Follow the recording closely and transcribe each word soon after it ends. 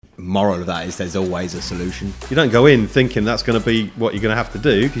moral of that is there's always a solution. You don't go in thinking that's going to be what you're going to have to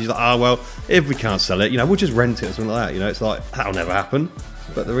do, because you're like, oh, well, if we can't sell it, we'll just rent it or something like that. It's like, that'll never happen.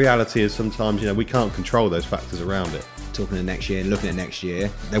 But the reality is sometimes, we can't control those factors around it. Talking of next year and looking at next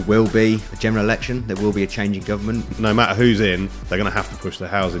year, there will be a general election, there will be a change in government. No matter who's in, they're going to have to push the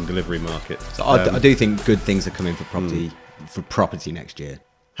housing delivery market. So I do think good things are coming for property next year.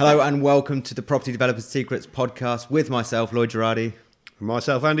 Hello and welcome to the Property Developers Secrets podcast with myself, Lloyd Girardi. And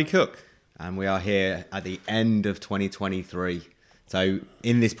myself, Andy Cook. And we are here at the end of 2023. So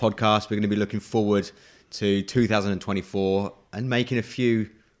in this podcast, we're going to be looking forward to 2024 and making a few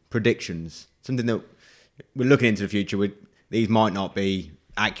predictions. Something that we're looking into the future. These might not be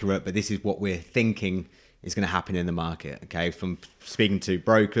accurate, but this is what we're thinking is going to happen in the market. Okay, from speaking to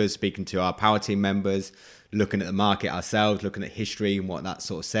brokers, speaking to our power team members, looking at the market ourselves, looking at history and what that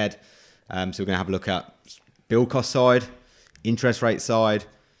sort of said. So we're going to have a look at build cost side, interest rate side,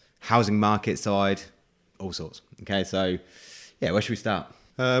 housing market side, all sorts. Okay, so yeah, where should we start?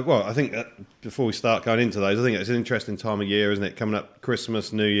 Well, I think that before we start going into those, I think it's an interesting time of year, isn't it? Coming up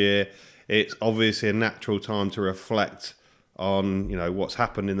Christmas, New Year. It's obviously a natural time to reflect on, what's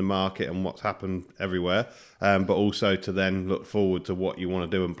happened in the market and what's happened everywhere, but also to then look forward to what you want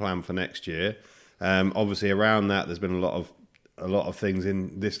to do and plan for next year. Obviously, around that, there's been a lot of things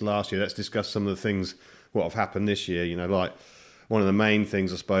in this last year. Let's discuss some of the things what have happened this year. Like one of the main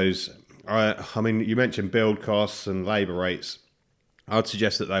things, I suppose. I mean, you mentioned build costs and labour rates. I'd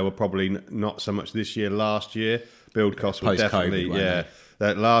suggest that they were probably not so much this year. Last year, build costs were definitely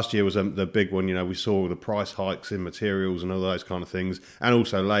That last year was the big one. We saw the price hikes in materials and all those kind of things, and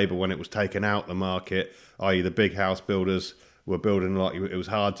also labour when it was taken out the market, i.e. the big house builders were building like it was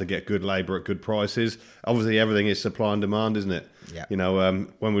hard to get good labour at good prices. Obviously, everything is supply and demand, isn't it? Yeah.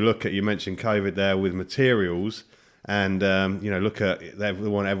 When we look at, you mentioned COVID there with materials, and look at the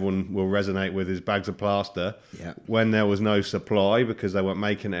one everyone will resonate with is bags of plaster. Yeah. When there was no supply because they weren't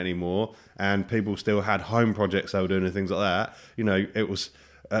making it anymore, and people still had home projects they were doing and things like that. It was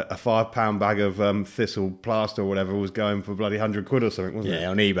a £5 bag of thistle plaster or whatever was going for bloody £100 or something, wasn't it? Yeah,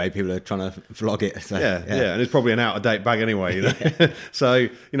 on eBay people are trying to flog it. So, yeah, and it's probably an out of date bag anyway. Yeah. So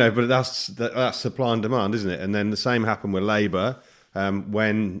but that's supply and demand, isn't it? And then the same happened with labour.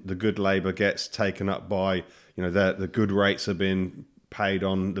 When the good labour gets taken up by the good rates have been paid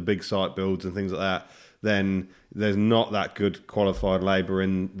on the big site builds and things like that, then there's not that good qualified labour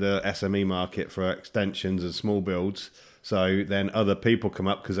in the SME market for extensions and small builds. So then other people come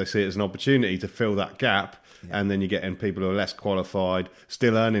up because they see it as an opportunity to fill that gap. Yeah. And then you're getting people who are less qualified,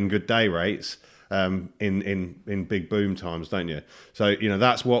 still earning good day rates in big boom times, don't you? So,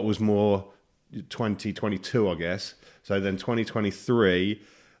 that's what was more 2022, I guess. So then 2023,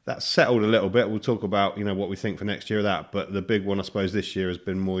 that settled a little bit. We'll talk about, what we think for next year of that. But the big one, I suppose, this year has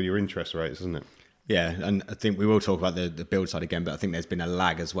been more your interest rates, isn't it? Yeah, and I think we will talk about the build side again, but I think there's been a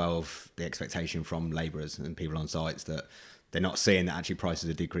lag as well of the expectation from labourers and people on sites that they're not seeing that actually prices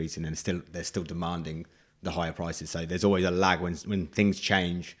are decreasing and they're still demanding the higher prices. So there's always a lag when things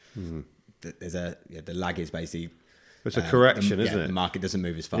change. Mm-hmm. The lag is basically it's a correction, isn't it? The market doesn't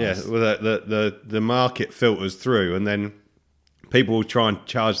move as fast. Yeah, well, the market filters through, and then people will try and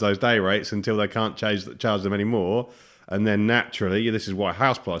charge those day rates until they can't charge them anymore. And then naturally, this is why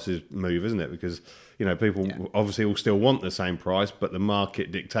house prices move, isn't it? Because, people obviously will still want the same price, but the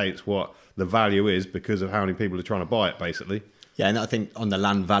market dictates what the value is because of how many people are trying to buy it, basically. Yeah, and I think on the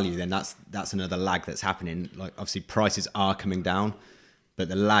land value, then that's another lag that's happening. Like, obviously, prices are coming down, but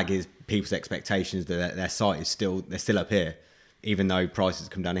the lag is people's expectations that their site is they're still up here. Even though prices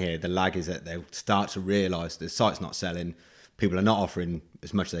come down here, the lag is that they'll start to realise the site's not selling, people are not offering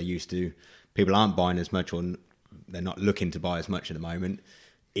as much as they used to, people aren't buying as much, or they're not looking to buy as much at the moment,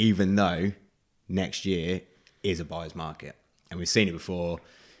 even though next year is a buyer's market. And we've seen it before.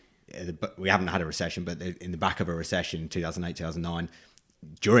 We haven't had a recession, but in the back of a recession, 2008, 2009,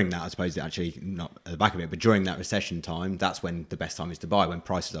 during that, I suppose, actually not at the back of it, but during that recession time, that's when the best time is to buy, when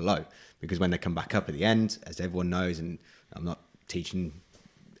prices are low. Because when they come back up at the end, as everyone knows, and I'm not teaching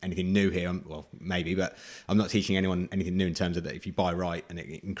anything new here, well, maybe, but I'm not teaching anyone anything new in terms of that if you buy right and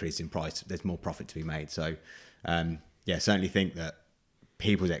it increases in price, there's more profit to be made. So, certainly think that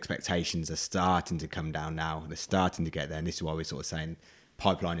people's expectations are starting to come down now. They're starting to get there. And this is why we're sort of saying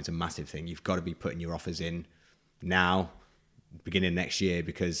pipeline is a massive thing. You've got to be putting your offers in now, beginning next year,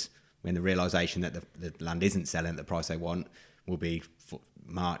 because when the realisation that the land isn't selling at the price they want will be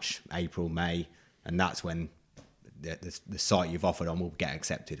March, April, May, and that's when the site you've offered on will get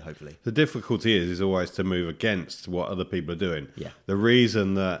accepted, hopefully. The difficulty is always to move against what other people are doing. Yeah. The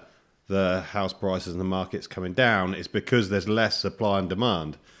reason that the house prices and the market's coming down, it's because there's less supply and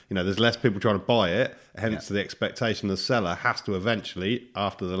demand. There's less people trying to buy it, hence the expectation the seller has to eventually,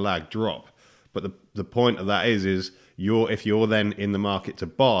 after the lag, drop. But the point of that is if you're then in the market to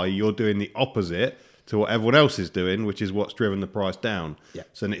buy, you're doing the opposite to what everyone else is doing, which is what's driven the price down. Yeah.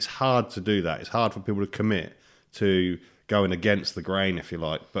 So and it's hard to do that. It's hard for people to commit to going against the grain, if you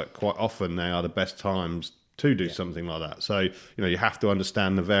like. But quite often they are the best times to do something like that. So you have to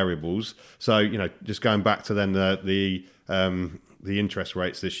understand the variables. So just going back to then the interest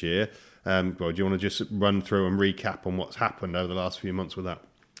rates this year. Well, do you want to just run through and recap on what's happened over the last few months with that?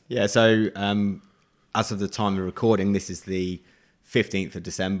 Yeah. So as of the time of recording, this is the 15th of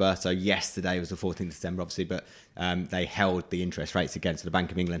December. So yesterday was the 14th of December, obviously, but they held the interest rates again. So the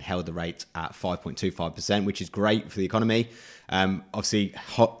Bank of England held the rate at 5.25%, which is great for the economy. Obviously,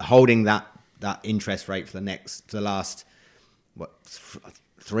 holding that interest rate for the last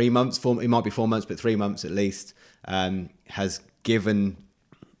 3 months, it might be 4 months, but 3 months at least, has given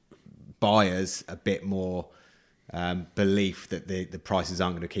buyers a bit more belief that the prices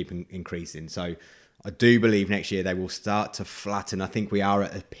aren't going to keep increasing. So I do believe next year they will start to flatten. I think we are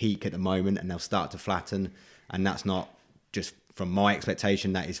at a peak at the moment and they'll start to flatten. And that's not just from my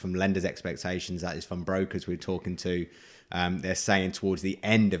expectation, that is from lenders' expectations, that is from brokers we're talking to. They're saying towards the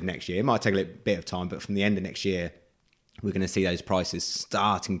end of next year, it might take a little bit of time, but from the end of next year, we're going to see those prices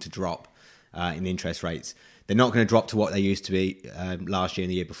starting to drop in interest rates. They're not going to drop to what they used to be last year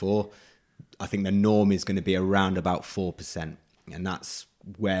and the year before. I think the norm is going to be around about 4%. And that's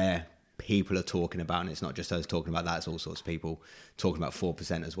where people are talking about. And it's not just us talking about that, it's all sorts of people talking about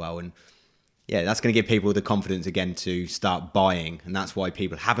 4% as well. And yeah, that's going to give people the confidence again to start buying. And that's why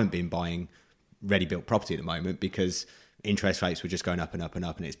people haven't been buying ready-built property at the moment, because interest rates were just going up and up and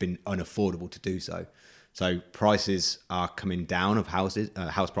up, and it's been unaffordable to do so. So prices are coming down of house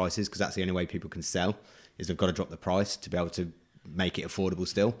prices, because that's the only way people can sell, is they've got to drop the price to be able to make it affordable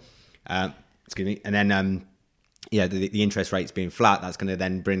still. Excuse me. And then, the interest rates being flat, that's going to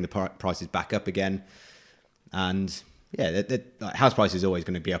then bring the prices back up again. And yeah, like house prices is always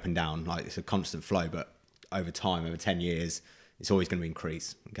going to be up and down. Like it's a constant flow, but over time, over 10 years, it's always going to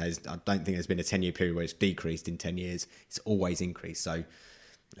increase. Okay, I don't think there's been a 10-year period where it's decreased in 10 years. It's always increased. So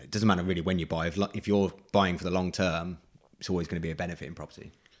it doesn't matter really when you buy. If you're buying for the long term, it's always going to be a benefit in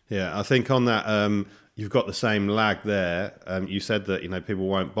property. Yeah, I think on that, you've got the same lag there. You said that people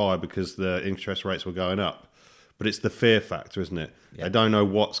won't buy because the interest rates were going up, but it's the fear factor, isn't it? Yeah. They don't know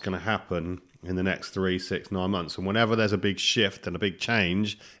what's going to happen in the next 3, 6, 9 months, and whenever there's a big shift and a big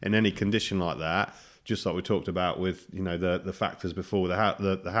change in any condition like that, just like we talked about with the factors before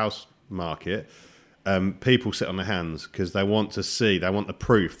the house market. People sit on their hands because they want to see, they want the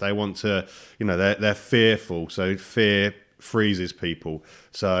proof, they want to, they're fearful. So fear freezes people.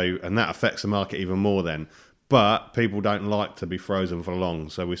 So, and that affects the market even more then. But people don't like to be frozen for long.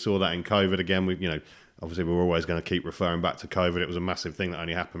 So we saw that in COVID again. Obviously we're always going to keep referring back to COVID. It was a massive thing that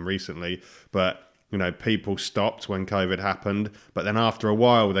only happened recently. But, people stopped when COVID happened. But then after a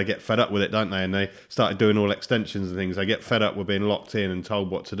while, they get fed up with it, don't they? And they started doing all extensions and things. They get fed up with being locked in and told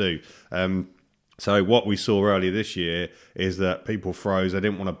what to do. So what we saw earlier this year is that people froze. They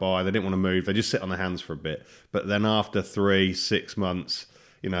didn't want to buy. They didn't want to move. They just sit on their hands for a bit. But then after 3, 6 months,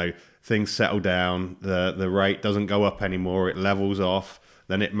 things settle down. The rate doesn't go up anymore. It levels off.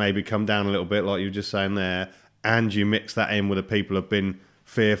 Then it maybe come down a little bit, like you were just saying there. And you mix that in with the people who have been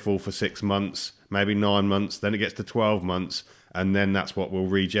fearful for 6 months, maybe 9 months. Then it gets to 12 months. And then that's what will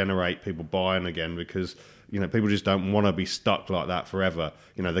regenerate people buying again, because people just don't want to be stuck like that forever.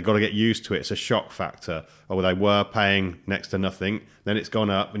 They've got to get used to it. It's a shock factor. Or they were paying next to nothing, then it's gone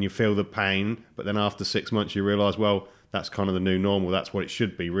up and you feel the pain. But then after 6 months, you realise, well, that's kind of the new normal. That's what it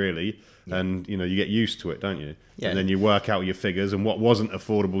should be, really. Yeah. And, you get used to it, don't you? Yeah. And then you work out your figures, and what wasn't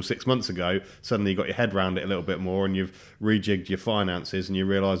affordable 6 months ago, suddenly you got your head around it a little bit more, and you've rejigged your finances, and you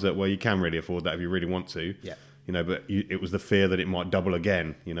realise that, well, you can really afford that if you really want to. Yeah. But it was the fear that it might double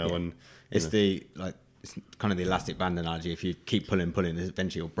again, yeah. And it's it's kind of the elastic band analogy. If you keep pulling,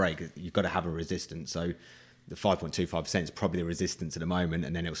 eventually you'll break. You've got to have a resistance. So the 5.25% is probably the resistance at the moment,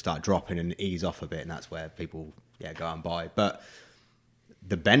 and then it'll start dropping and ease off a bit, and that's where people go out and buy. But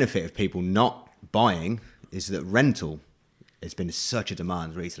the benefit of people not buying is that rental, it's been such a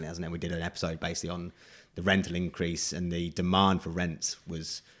demand recently, hasn't it? We did an episode basically on the rental increase, and the demand for rents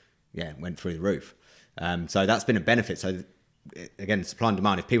went through the roof. So that's been a benefit. So again, supply and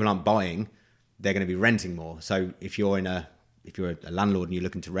demand. If people aren't buying, they're going to be renting more. So if you're a landlord and you're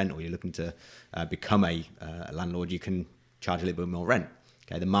looking to rent, or you're looking to become a landlord, you can charge a little bit more rent.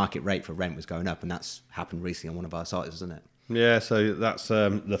 Okay, the market rate for rent was going up, and that's happened recently on one of our sites, isn't it? Yeah, so that's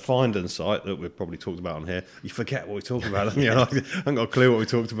the Findon site that we've probably talked about on here. You forget what we talked about. I haven't got a clue what we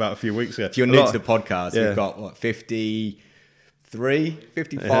talked about a few weeks ago. If you're new to the podcast, we've got,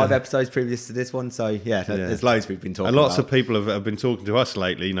 55 episodes previous to this one. So, there's loads we've been talking about. And lots of people have been talking to us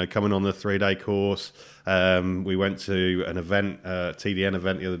lately, coming on the 3-day course. We went to an event, TDN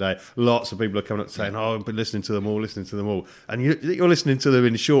event the other day. Lots of people are coming up saying, I've been listening to them all. And you're listening to them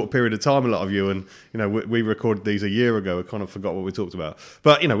in a short period of time, a lot of you. And, we recorded these a year ago. We kind of forgot what we talked about.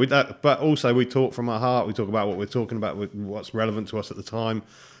 But, with that, but also we talk from our heart. We talk about what we're talking about, what's relevant to us at the time.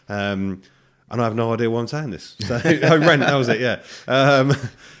 And I have no idea why I'm saying this. So, rent, that was it, yeah.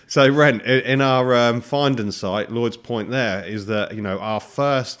 So rent, in our Findon site, Lloyd's point there is that, our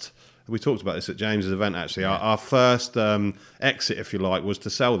first, we talked about this at James's event actually, our first exit, if you like, was to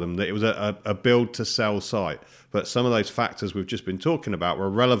sell them. That it was a build to sell site. But some of those factors we've just been talking about were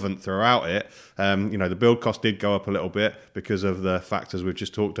relevant throughout it. The build cost did go up a little bit because of the factors we've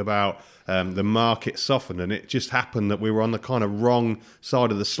just talked about. The market softened, and it just happened that we were on the kind of wrong side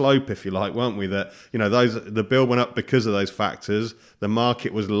of the slope, if you like, weren't we? That the build went up because of those factors. The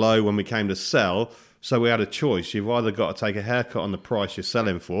market was low when we came to sell, so we had a choice. You've either got to take a haircut on the price you're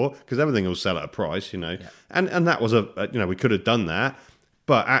selling for, because everything will sell at a price, and that was we could have done that.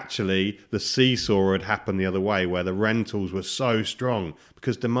 But actually, the seesaw had happened the other way, where the rentals were so strong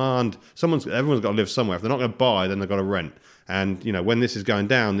because demand. Everyone's got to live somewhere. If they're not going to buy, then they've got to rent. And when this is going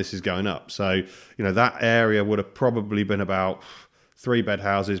down, this is going up. So that area would have probably been about 3-bed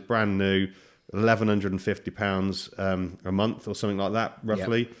houses, brand new, £1,150 a month or something like that,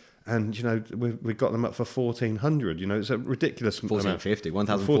 roughly. Yep. And we got them up for 1,400. It's a ridiculous 1,450.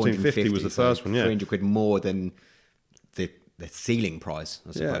 1,450 was the first one. Yeah, 300 quid more than the ceiling price,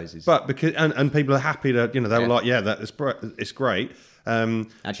 I suppose. Yeah. But because and people are happy to they were like, it's great.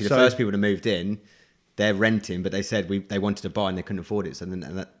 Actually, the first people that moved in, they're renting, but they said they wanted to buy and they couldn't afford it, so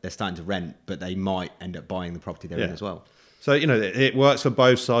then they're starting to rent, but they might end up buying the property they're in as well. So it works for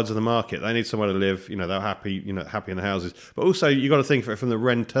both sides of the market. They need somewhere to live. They're happy. Happy in the houses, but also you got to think of it from the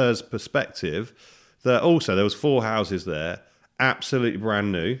renter's perspective. That also there was 4 houses there, absolutely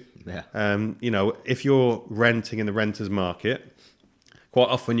brand new. Yeah. If you're renting in the renter's market, quite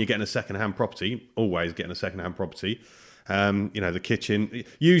often you're getting a second-hand property. Always getting a second-hand property. The kitchen,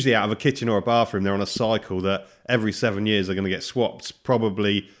 usually out of a kitchen or a bathroom, they're on a cycle that every 7 years they're going to get swapped.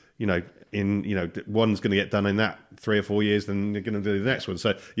 Probably, one's going to get done in that 3 or 4 years, then they're going to do the next one.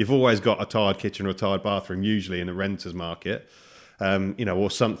 So you've always got a tired kitchen or a tired bathroom, usually in a renter's market, or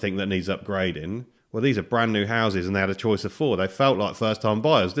something that needs upgrading. Well, these are brand new houses, and they had a choice of 4. They felt like first-time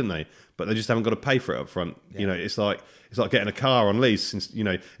buyers, didn't they? But they just haven't got to pay for it up front. Yeah. It's like getting a car on lease.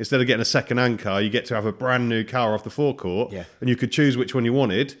 Instead of getting a second-hand car, you get to have a brand new car off the forecourt, and you could choose which one you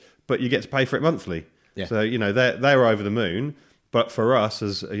wanted, but you get to pay for it monthly. Yeah. So they're over the moon. But for us,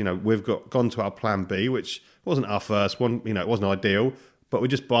 as we've gone to our plan B, which wasn't our first one. It wasn't ideal, but we're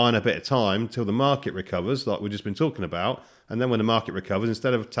just buying a bit of time till the market recovers, like we've just been talking about. And then when the market recovers,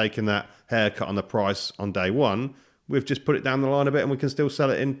 instead of taking that haircut on the price on day one, we've just put it down the line a bit, and we can still sell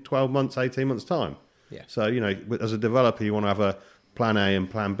it in 12 months, 18 months' time. Yeah. So, as a developer, you want to have a plan A and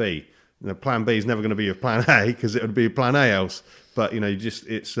plan B. Plan B is never going to be your plan A because it would be plan A else. But,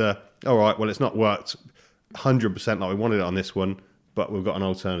 it's, all right, well, it's not worked 100% like we wanted it on this one, but we've got an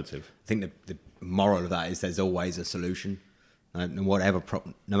alternative. I think the moral of that is there's always a solution. And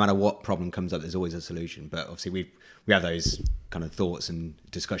no matter what problem comes up, there's always a solution. But obviously, we have those kind of thoughts and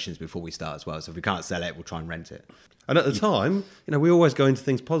discussions before we start as well. So if we can't sell it, we'll try and rent it. And at the time, we always go into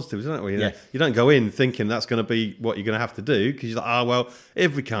things positive, don't we? You don't go in thinking that's going to be what you're going to have to do, because you're like, well,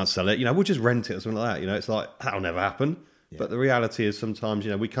 if we can't sell it, we'll just rent it or something like that. It's like, that'll never happen. Yeah. But the reality is sometimes,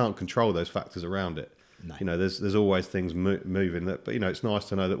 we can't control those factors around it. No. There's always things moving. But it's nice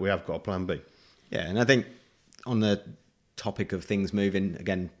to know that we have got a plan B. Yeah, and I think on the topic of things moving,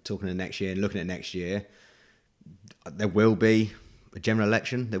 again, talking to next year, looking at next year, there will be a general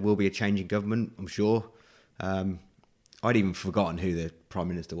election. There will be a change in government, I'm sure. I'd even forgotten who the Prime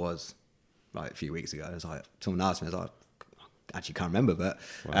Minister was like a few weeks ago. I was like, someone asked me, I was like, I actually can't remember, but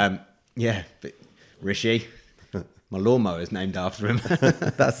wow. But Rishi, my lawnmower is named after him.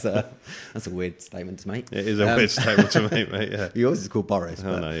 That's a weird statement to make. It is a weird statement to make, mate, yeah. Yours is called Boris.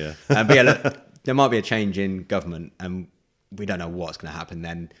 But, no, yeah. But yeah, look, there might be a change in government, and we don't know what's going to happen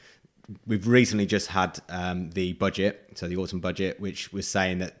then. We've recently just had the budget, so the autumn budget, which was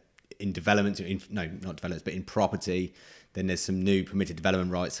saying that in development, not developments, but in property, then there's some new permitted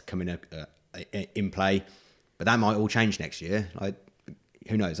development rights coming in play. But that might all change next year.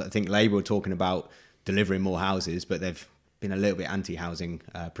 Who knows? I think Labour were talking about delivering more houses, but they've been a little bit anti-housing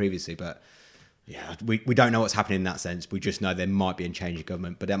previously. But Yeah, we don't know what's happening in that sense. We just know there might be a change of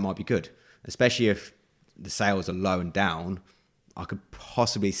government, but that might be good, especially if the sales are low and down. I could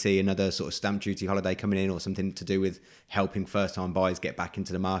possibly see another sort of stamp duty holiday coming in, or something to do with helping first-time buyers get back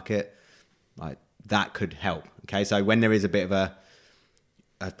into the market. Like that could help. Okay, so when there is a bit of a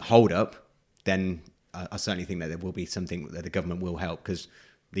hold up, then I certainly think that there will be something that the government will help, because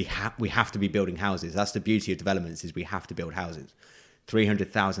we have to be building houses. That's the beauty of developments, is we have to build houses.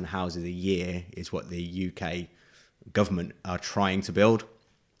 300,000 houses a year is what the UK government are trying to build.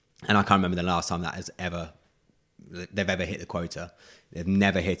 And I can't remember the last time they've ever hit the quota. They've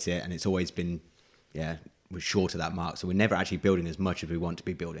never hit it, and it's always been, we're short of that mark. So we're never actually building as much as we want to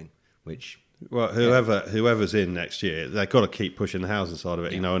be building, which... Well, whoever's in next year, they've got to keep pushing the housing side of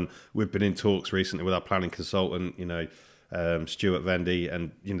it, and we've been in talks recently with our planning consultant, Stuart Vendy,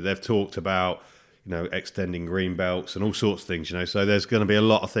 and, they've talked about, extending green belts and all sorts of things, so there's going to be a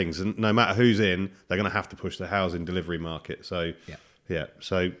lot of things, and no matter who's in, they're going to have to push the housing delivery market. So,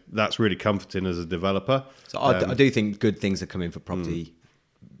 so that's really comforting as a developer. So I do think good things are coming for property.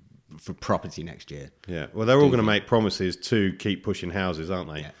 For property next year. Yeah, well, they're all going to make promises to keep pushing houses,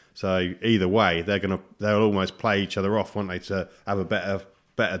 aren't they? Yeah. So either way, they'll almost play each other off, won't they, to have a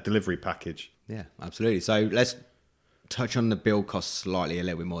better delivery package? Yeah, absolutely. So let's touch on the build costs slightly a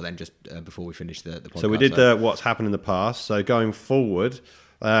little bit more then, just before we finish the podcast. So we did what's happened in the past. So going forward,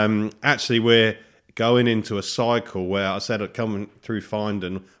 actually we're going into a cycle where I said coming through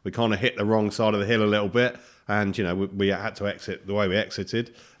Findon, we kind of hit the wrong side of the hill a little bit. And, we had to exit the way we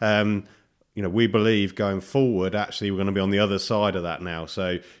exited. We believe going forward, actually, we're going to be on the other side of that now.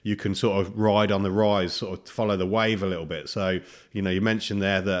 So you can sort of ride on the rise, sort of follow the wave a little bit. So, you mentioned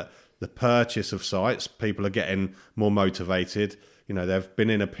there that the purchase of sites, people are getting more motivated. They've been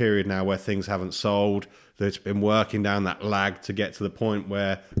in a period now where things haven't sold. It's been working down that lag to get to the point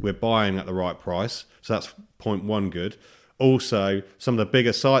where we're buying at the right price. So that's point one good. Also, some of the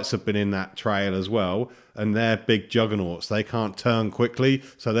bigger sites have been in that trail as well, and they're big juggernauts. They can't turn quickly,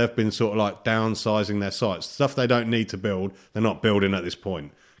 so they've been sort of like downsizing their sites. Stuff they don't need to build, they're not building at this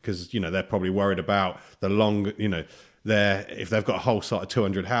point, because, they're probably worried about the long, if they've got a whole site of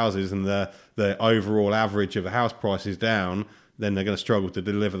 200 houses and the overall average of a house price is down, then they're going to struggle to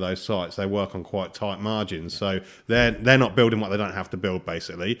deliver those sites. They work on quite tight margins. So they're not building what they don't have to build,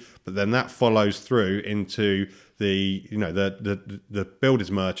 basically. But then that follows through into the builders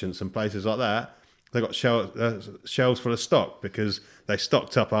merchants and places like that. They've got shelves full of stock because they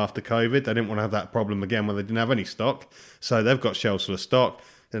stocked up after COVID. They didn't want to have that problem again when they didn't have any stock. So they've got shelves full of stock.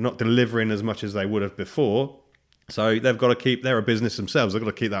 They're not delivering as much as they would have before. So they've got to they're a business themselves. They've got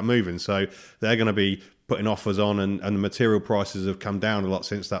to keep that moving. So they're going to be putting offers on, and the material prices have come down a lot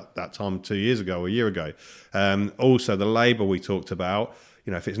since that time 2 years ago or a year ago. Also, the labour we talked about,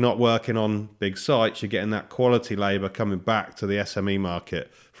 if it's not working on big sites, you're getting that quality labour coming back to the SME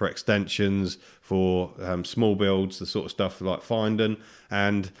market for extensions, for small builds, the sort of stuff like Findon.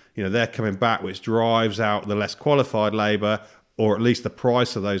 And, they're coming back, which drives out the less qualified labour, or at least the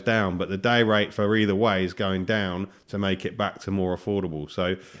price of those down, but the day rate for either way is going down to make it back to more affordable.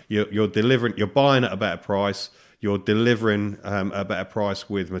 So you're delivering, you're buying at a better price, you're delivering a better price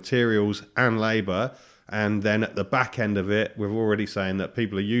with materials and labour, and then at the back end of it, we're already saying that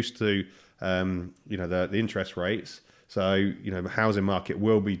people are used to the interest rates. So the housing market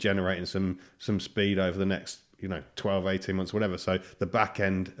will be generating some speed over the next 12, 18 months, whatever. So the back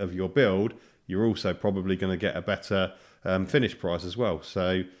end of your build, you're also probably going to get a better finish price as well.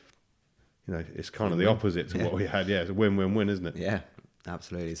 So, it's kind of the opposite to what we had. Yeah, it's a win-win-win, isn't it? Yeah,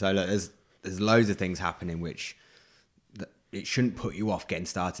 absolutely. So look, there's loads of things happening which it shouldn't put you off getting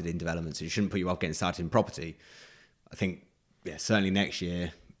started in developments. It shouldn't put you off getting started in property. I think, certainly next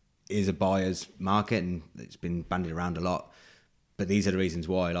year is a buyer's market, and it's been bandied around a lot. But these are the reasons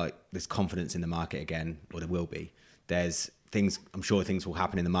why, there's confidence in the market again, or there will be. I'm sure things will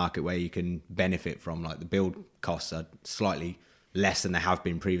happen in the market where you can benefit from, the build costs are slightly less than they have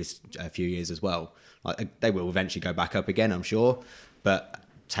been previous few years as well. They will eventually go back up again, I'm sure, but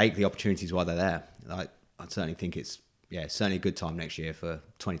take the opportunities while they're there. I certainly think it's certainly a good time next year for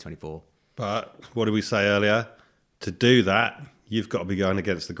 2024. But what did we say earlier? To do that, you've got to be going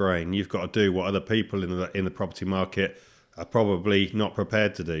against the grain. You've got to do what other people in the property market are probably not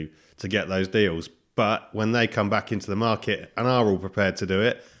prepared to do to get those deals. But when they come back into the market and are all prepared to do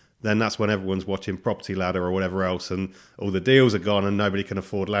it, then that's when everyone's watching Property Ladder or whatever else, and all the deals are gone and nobody can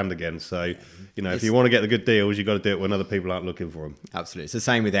afford land again. So, if you want to get the good deals, you've got to do it when other people aren't looking for them. Absolutely. It's the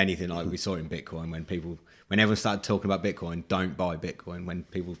same with anything, like we saw in Bitcoin. When everyone started talking about Bitcoin, don't buy Bitcoin. When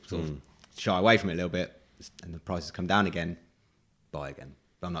people sort of shy away from it a little bit and the prices come down again, buy again.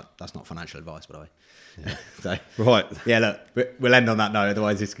 I'm not. That's not financial advice, by the way. Yeah. So Right. yeah, look, we'll end on that note.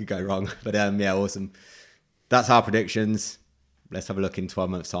 Otherwise, this could go wrong. But yeah, awesome. That's our predictions. Let's have a look in 12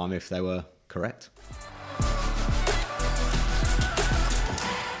 months' time if they were correct.